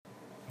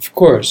Of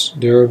course,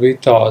 there will be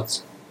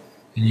thoughts,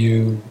 and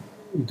you're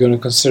going to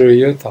consider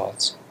your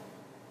thoughts.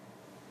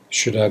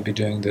 Should I be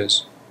doing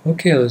this?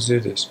 Okay, let's do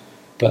this.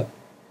 But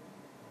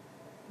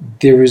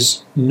there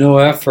is no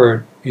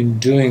effort in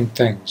doing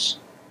things.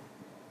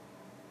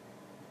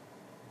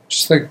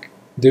 Just like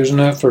there's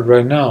no effort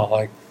right now,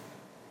 like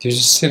you're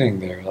just sitting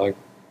there, like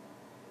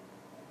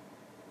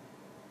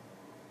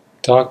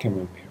talking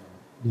with me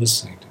or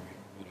listening to me,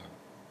 whatever.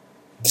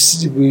 This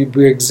is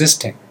we're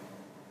existing.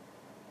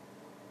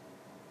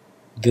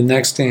 The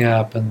next thing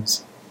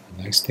happens,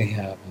 the next thing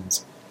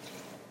happens.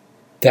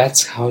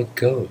 That's how it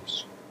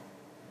goes.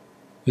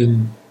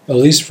 And at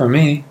least for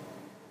me,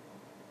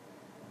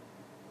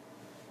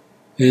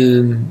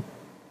 and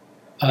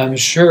I'm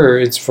sure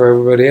it's for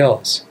everybody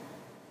else.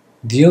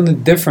 The only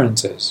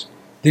difference is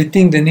they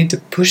think they need to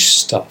push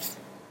stuff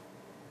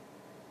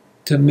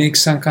to make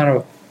some kind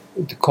of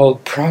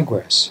called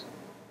progress.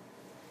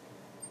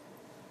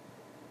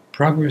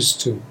 Progress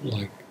to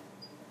like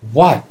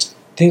what?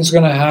 Things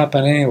gonna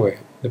happen anyway.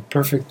 The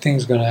perfect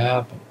thing's gonna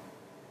happen.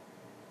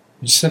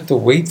 You just have to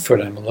wait for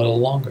them a little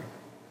longer.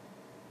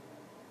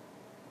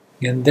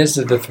 And that's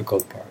the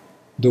difficult part,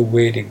 the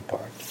waiting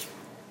part.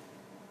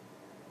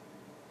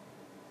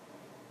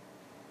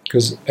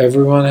 Because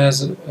everyone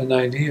has an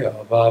idea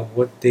about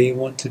what they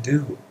want to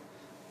do,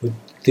 what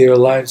their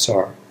lives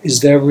are. Is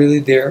that really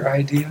their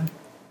idea?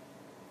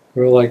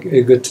 Or like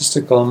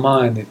egotistical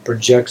mind that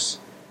projects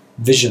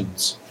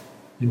visions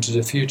into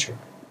the future?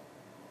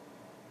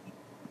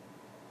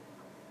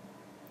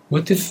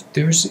 What if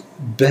there's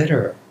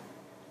better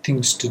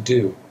things to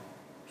do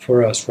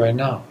for us right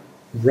now?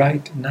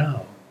 Right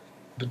now.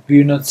 But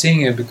we're not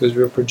seeing it because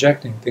we're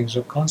projecting things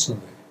so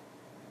constantly.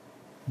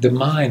 The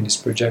mind is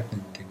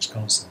projecting things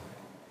constantly.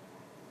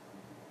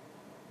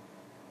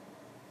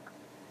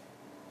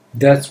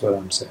 That's what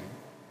I'm saying.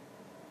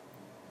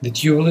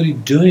 That you're already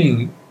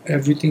doing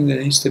everything that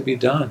needs to be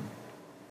done.